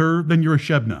sharp with her, then you're a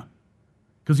Shebna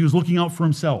because he was looking out for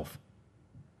himself.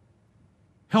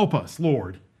 Help us,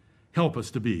 Lord. Help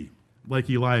us to be like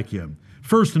Eliakim.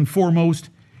 First and foremost,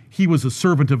 he was a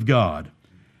servant of God.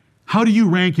 How do you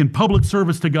rank in public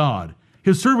service to God?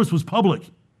 His service was public.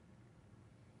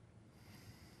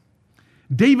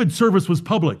 David's service was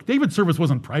public. David's service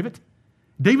wasn't private.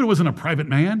 David wasn't a private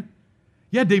man.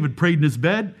 Yeah, David prayed in his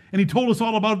bed, and he told us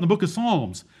all about it in the book of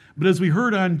Psalms. But as we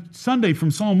heard on Sunday from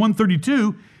Psalm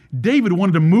 132, David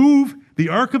wanted to move the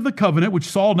Ark of the Covenant, which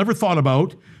Saul never thought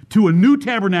about, to a new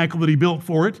tabernacle that he built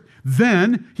for it.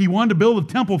 Then he wanted to build a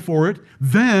temple for it.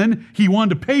 Then he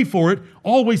wanted to pay for it,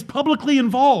 always publicly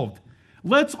involved.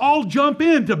 Let's all jump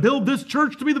in to build this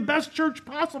church to be the best church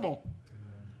possible.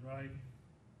 Right.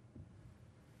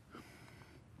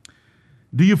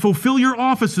 Do you fulfill your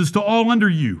offices to all under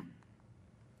you?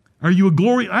 Are you a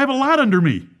glory? I have a lot under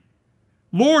me.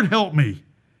 Lord, help me.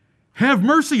 Have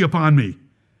mercy upon me.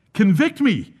 Convict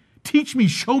me. Teach me,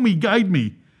 show me, guide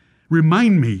me.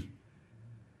 Remind me.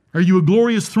 Are you a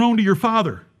glorious throne to your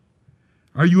Father?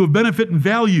 Are you of benefit and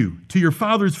value to your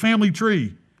Father's family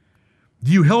tree?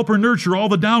 Do you help or nurture all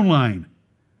the downline?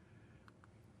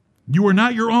 You are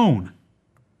not your own.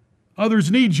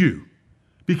 Others need you.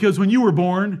 Because when you were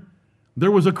born,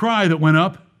 there was a cry that went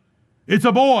up, "It's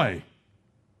a boy."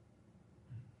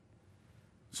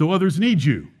 So others need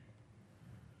you.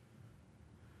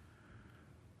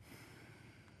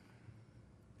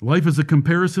 Life is a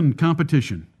comparison and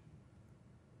competition.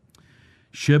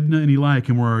 Shebna and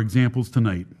Eliakim were our examples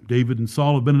tonight. David and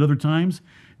Saul have been at other times.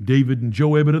 David and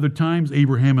Joab at other times.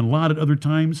 Abraham and Lot at other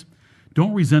times.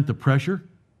 Don't resent the pressure.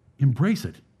 Embrace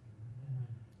it.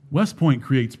 West Point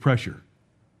creates pressure.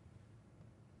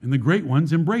 And the great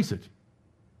ones embrace it.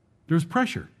 There's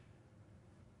pressure.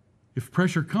 If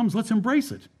pressure comes, let's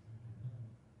embrace it.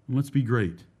 And let's be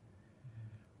great.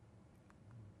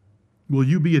 Will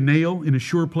you be a nail in a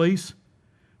sure place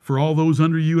for all those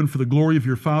under you and for the glory of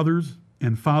your fathers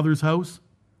and Father's house?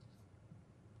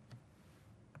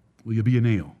 Will you be a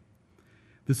nail?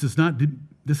 This does not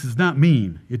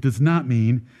mean, it does not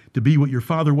mean to be what your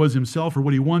father was himself or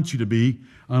what he wants you to be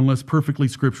unless perfectly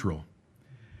scriptural.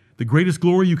 The greatest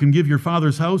glory you can give your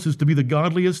father's house is to be the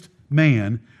godliest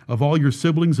man of all your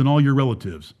siblings and all your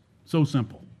relatives. So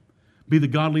simple. Be the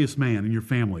godliest man in your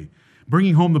family.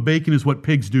 Bringing home the bacon is what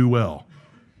pigs do well.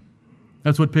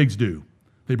 That's what pigs do.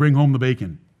 They bring home the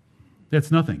bacon.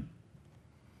 That's nothing.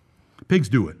 Pigs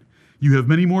do it. You have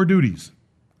many more duties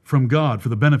from God for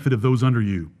the benefit of those under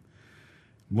you.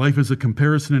 Life is a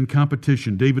comparison and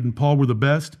competition. David and Paul were the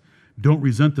best. Don't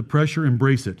resent the pressure.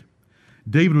 Embrace it.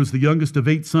 David was the youngest of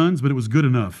 8 sons, but it was good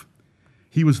enough.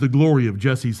 He was the glory of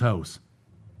Jesse's house.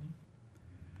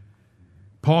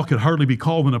 Paul could hardly be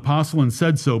called an apostle and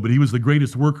said so, but he was the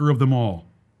greatest worker of them all.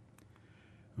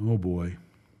 Oh boy.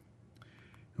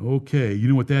 Okay, you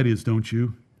know what that is, don't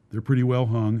you? They're pretty well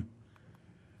hung.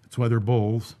 That's why they're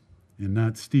bulls and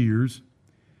not steers.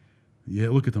 Yeah,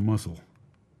 look at the muscle.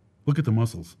 Look at the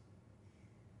muscles.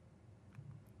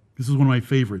 This is one of my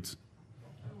favorites.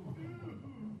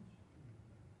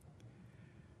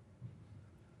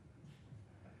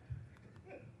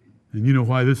 And you know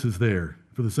why this is there,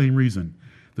 for the same reason,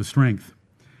 the strength.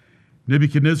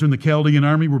 Nebuchadnezzar and the Chaldean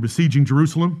army were besieging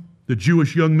Jerusalem. The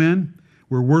Jewish young men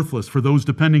were worthless for those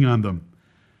depending on them.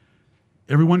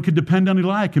 Everyone could depend on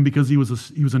Eliakim because he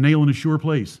was a nail in a sure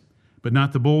place, but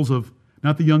not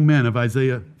the young men of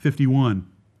Isaiah 51.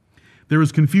 There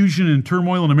is confusion and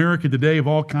turmoil in America today of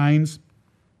all kinds.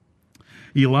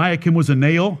 Eliakim was a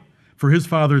nail for his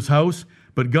father's house,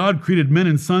 but God created men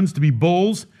and sons to be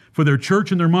bulls for their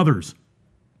church and their mothers.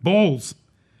 Bowls,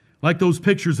 like those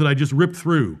pictures that I just ripped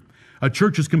through. A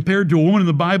church is compared to a woman in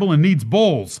the Bible and needs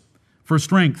bowls for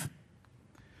strength.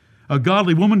 A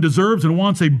godly woman deserves and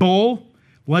wants a bowl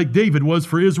like David was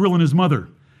for Israel and his mother.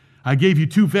 I gave you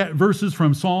two verses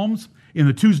from Psalms in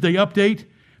the Tuesday update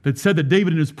that said that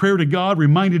David in his prayer to God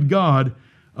reminded God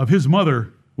of his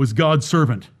mother was God's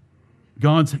servant,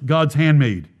 God's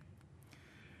handmaid.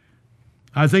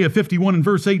 Isaiah 51 and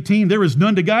verse 18, there is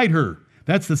none to guide her.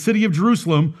 That's the city of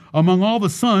Jerusalem among all the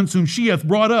sons whom she hath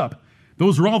brought up.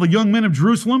 Those are all the young men of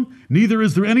Jerusalem. Neither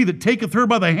is there any that taketh her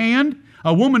by the hand.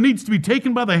 A woman needs to be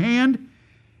taken by the hand,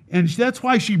 and that's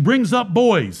why she brings up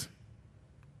boys.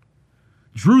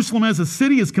 Jerusalem as a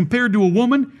city is compared to a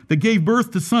woman that gave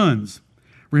birth to sons.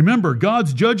 Remember,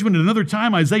 God's judgment at another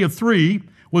time, Isaiah 3,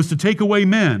 was to take away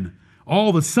men.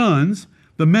 All the sons,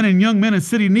 the men and young men a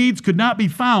city needs, could not be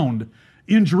found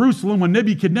in Jerusalem when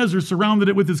Nebuchadnezzar surrounded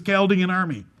it with his Chaldean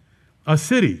army. A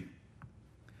city,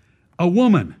 a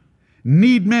woman,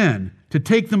 need men to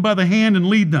take them by the hand and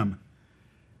lead them.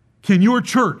 Can your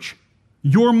church,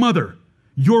 your mother,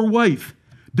 your wife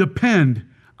depend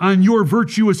on your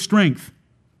virtuous strength?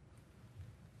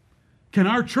 Can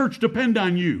our church depend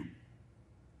on you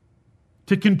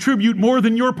to contribute more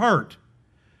than your part?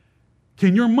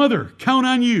 Can your mother count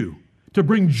on you to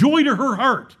bring joy to her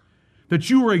heart that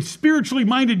you are a spiritually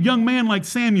minded young man like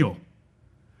Samuel?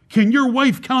 Can your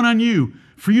wife count on you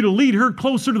for you to lead her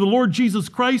closer to the Lord Jesus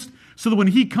Christ so that when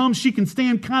he comes, she can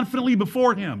stand confidently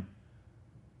before him?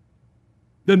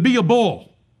 Then be a bull.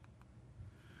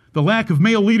 The lack of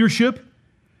male leadership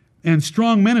and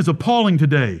strong men is appalling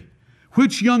today.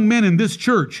 Which young men in this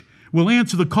church will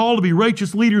answer the call to be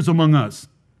righteous leaders among us?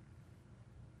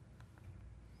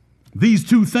 These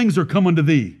two things are coming to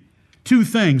thee. Two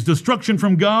things, destruction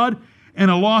from God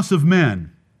and a loss of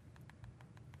men.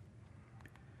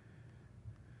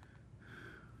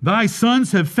 Thy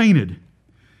sons have fainted.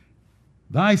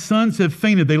 Thy sons have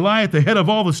fainted. They lie at the head of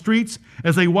all the streets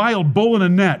as a wild bull in a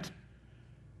net.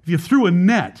 If you threw a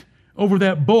net over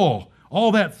that bull,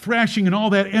 all that thrashing and all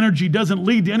that energy doesn't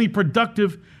lead to any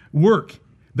productive work.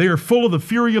 They are full of the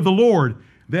fury of the Lord.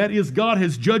 That is, God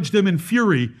has judged them in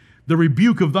fury, the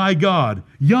rebuke of thy God.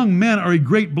 Young men are a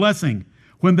great blessing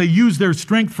when they use their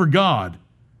strength for God.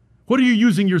 What are you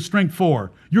using your strength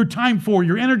for? Your time for?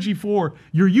 Your energy for?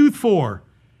 Your youth for?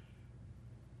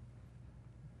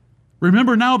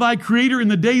 Remember now thy Creator in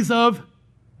the days of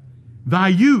thy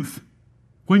youth,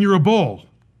 when you're a bull.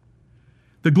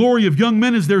 The glory of young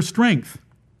men is their strength,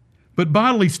 but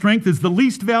bodily strength is the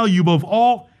least valuable of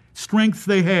all strengths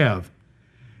they have.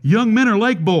 Young men are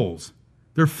like bulls.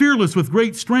 They're fearless with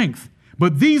great strength,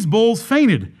 but these bulls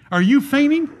fainted. Are you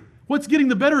fainting? What's getting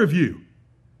the better of you?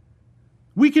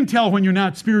 We can tell when you're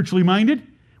not spiritually minded.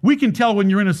 We can tell when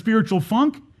you're in a spiritual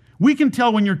funk. We can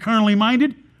tell when you're carnally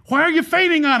minded. Why are you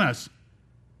fainting on us?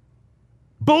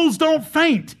 Bulls don't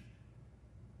faint.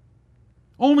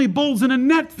 Only bulls in a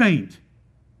net faint.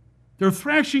 Their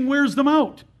thrashing wears them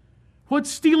out. What's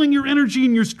stealing your energy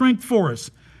and your strength for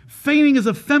us? Fainting is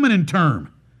a feminine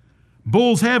term.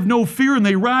 Bulls have no fear and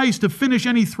they rise to finish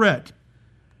any threat.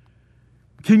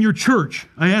 Can your church,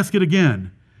 I ask it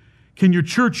again, can your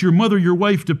church, your mother, your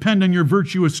wife depend on your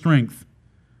virtuous strength?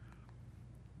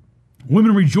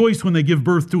 Women rejoice when they give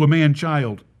birth to a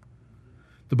man-child.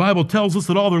 The Bible tells us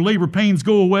that all their labor pains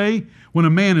go away when a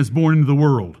man is born into the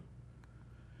world.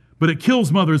 But it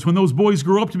kills mothers when those boys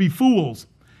grow up to be fools.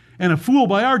 And a fool,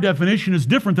 by our definition, is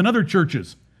different than other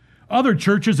churches. Other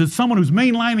churches is someone who's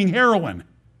mainlining heroin.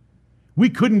 We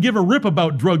couldn't give a rip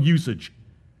about drug usage.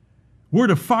 We're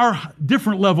at a far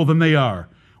different level than they are.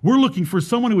 We're looking for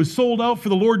someone who is sold out for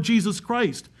the Lord Jesus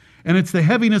Christ. And it's the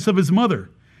heaviness of his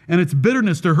mother. And it's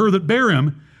bitterness to her that bare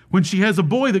him when she has a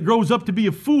boy that grows up to be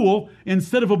a fool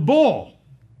instead of a bull.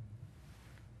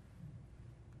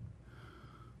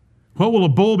 What will a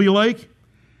bull be like?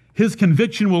 His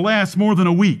conviction will last more than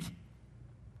a week.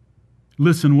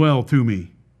 Listen well to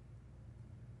me.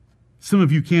 Some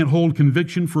of you can't hold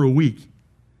conviction for a week.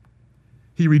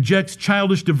 He rejects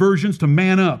childish diversions to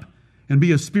man up and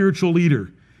be a spiritual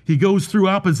leader. He goes through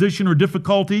opposition or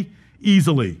difficulty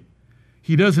easily.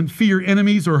 He doesn't fear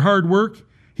enemies or hard work.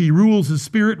 He rules his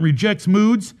spirit and rejects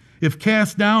moods. If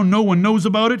cast down, no one knows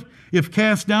about it. If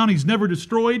cast down, he's never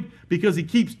destroyed because he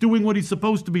keeps doing what he's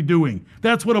supposed to be doing.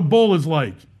 That's what a bull is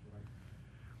like.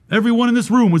 Everyone in this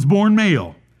room was born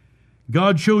male.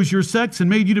 God chose your sex and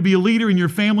made you to be a leader in your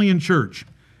family and church.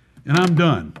 And I'm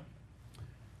done.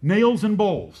 Nails and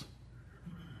bulls.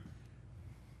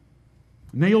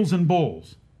 Nails and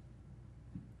bulls.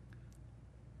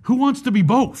 Who wants to be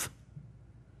both?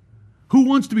 Who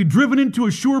wants to be driven into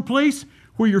a sure place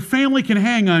where your family can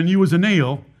hang on you as a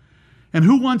nail? And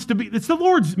who wants to be, it's the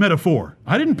Lord's metaphor.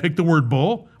 I didn't pick the word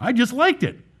bull. I just liked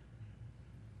it.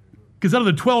 Because out of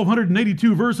the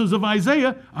 1,282 verses of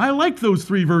Isaiah, I liked those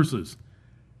 3 verses.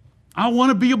 I want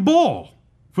to be a bull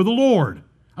for the Lord.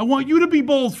 I want you to be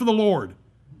bulls for the Lord.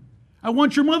 I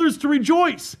want your mothers to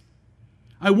rejoice.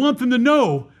 I want them to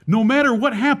know, no matter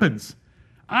what happens,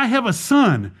 I have a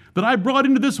son that I brought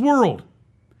into this world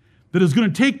that is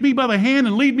going to take me by the hand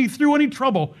and lead me through any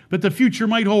trouble that the future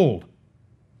might hold.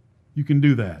 You can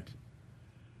do that.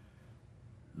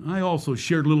 I also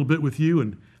shared a little bit with you,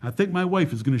 and I think my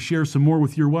wife is going to share some more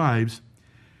with your wives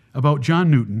about John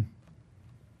Newton.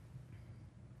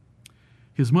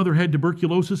 His mother had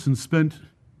tuberculosis and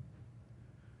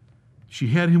she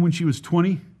had him when she was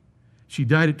 20. She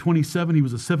died at 27. He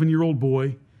was a 7-year-old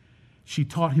boy. She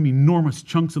taught him enormous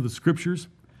chunks of the scriptures,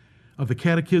 of the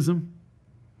catechism.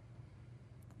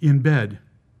 In bed,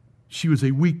 she was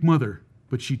a weak mother,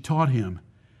 but she taught him.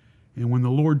 And when the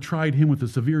Lord tried him with a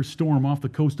severe storm off the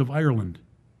coast of Ireland,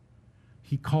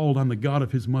 he called on the God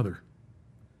of his mother.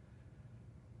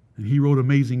 And he wrote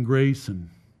Amazing Grace and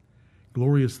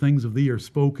Glorious Things of Thee Are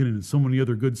Spoken, and so many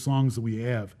other good songs that we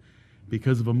have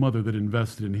because of a mother that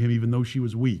invested in him, even though she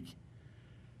was weak.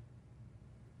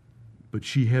 But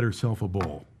she had herself a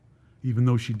bull, even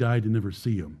though she died to never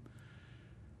see him.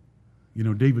 You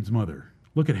know, David's mother.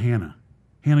 Look at Hannah.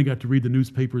 Hannah got to read the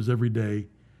newspapers every day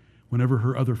whenever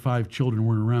her other 5 children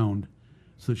weren't around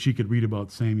so that she could read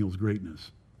about Samuel's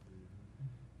greatness.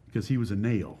 Because he was a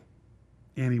nail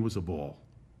and he was a bull.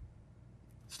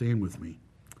 Stand with me.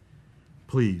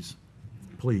 Please,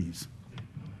 please.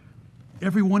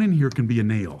 Everyone in here can be a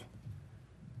nail.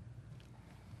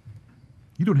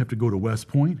 You don't have to go to West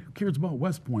Point. Who cares about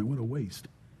West Point? What a waste.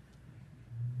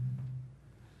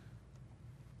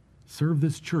 Serve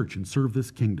this church and serve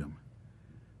this kingdom.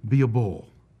 Be a bull.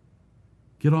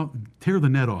 Get off, tear the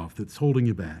net off that's holding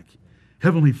you back.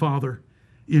 Heavenly Father,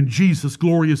 in Jesus'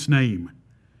 glorious name,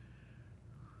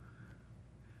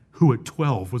 who at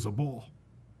 12 was a bull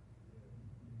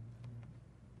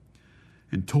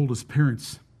and told his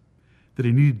parents that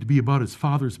he needed to be about his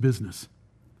father's business.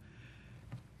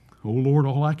 Oh Lord,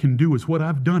 all I can do is what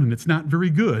I've done, and it's not very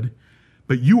good,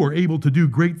 but you are able to do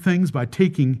great things by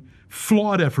taking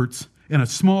flawed efforts and a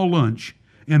small lunch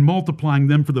and multiplying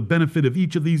them for the benefit of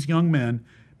each of these young men,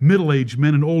 middle-aged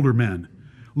men and older men.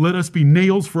 Let us be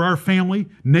nails for our family,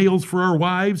 nails for our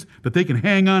wives, that they can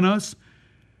hang on us,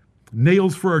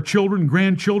 nails for our children,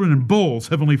 grandchildren, and bulls.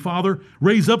 Heavenly Father,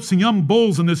 raise up some young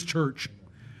bulls in this church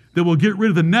that will get rid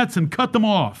of the nets and cut them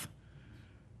off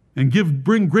and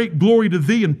bring great glory to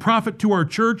Thee and profit to our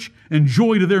church and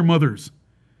joy to their mothers.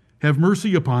 Have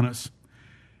mercy upon us.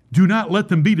 Do not let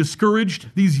them be discouraged,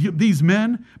 these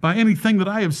men, by anything that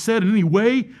I have said in any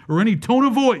way or any tone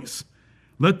of voice.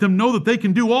 Let them know that they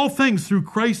can do all things through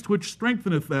Christ which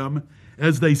strengtheneth them,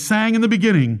 as they sang in the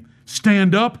beginning,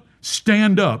 stand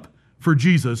up for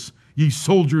Jesus, ye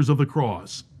soldiers of the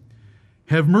cross.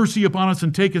 Have mercy upon us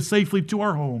and take us safely to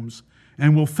our homes,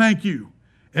 and we'll thank you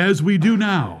as we do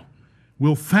now.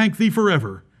 We'll thank Thee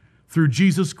forever through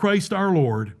Jesus Christ our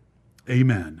Lord.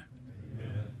 Amen.